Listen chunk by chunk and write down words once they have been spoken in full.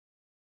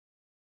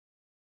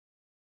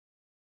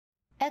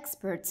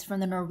Experts from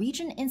the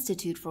Norwegian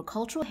Institute for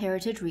Cultural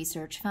Heritage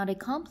Research found a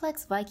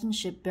complex Viking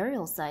ship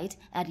burial site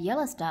at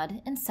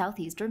Gjellestad in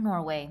southeastern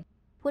Norway.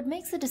 What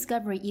makes the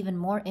discovery even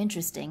more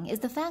interesting is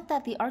the fact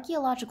that the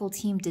archaeological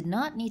team did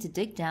not need to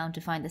dig down to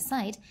find the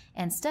site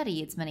and study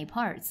its many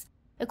parts.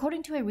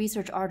 According to a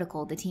research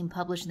article the team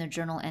published in the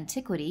journal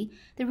Antiquity,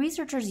 the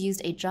researchers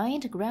used a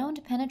giant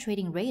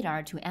ground-penetrating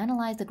radar to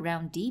analyze the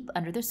ground deep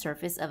under the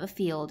surface of a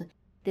field.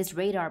 This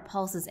radar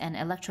pulses an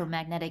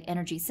electromagnetic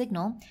energy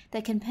signal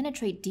that can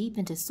penetrate deep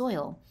into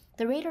soil.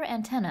 The radar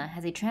antenna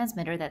has a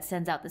transmitter that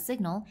sends out the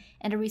signal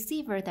and a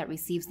receiver that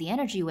receives the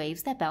energy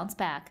waves that bounce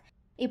back.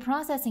 A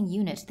processing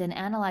unit then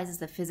analyzes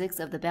the physics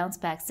of the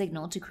bounce-back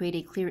signal to create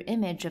a clear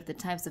image of the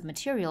types of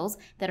materials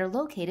that are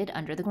located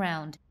under the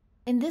ground.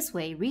 In this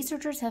way,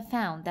 researchers have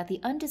found that the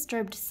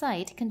undisturbed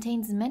site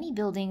contains many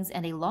buildings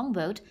and a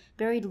longboat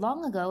buried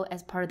long ago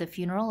as part of the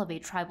funeral of a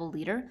tribal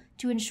leader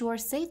to ensure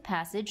safe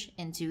passage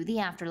into the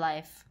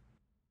afterlife.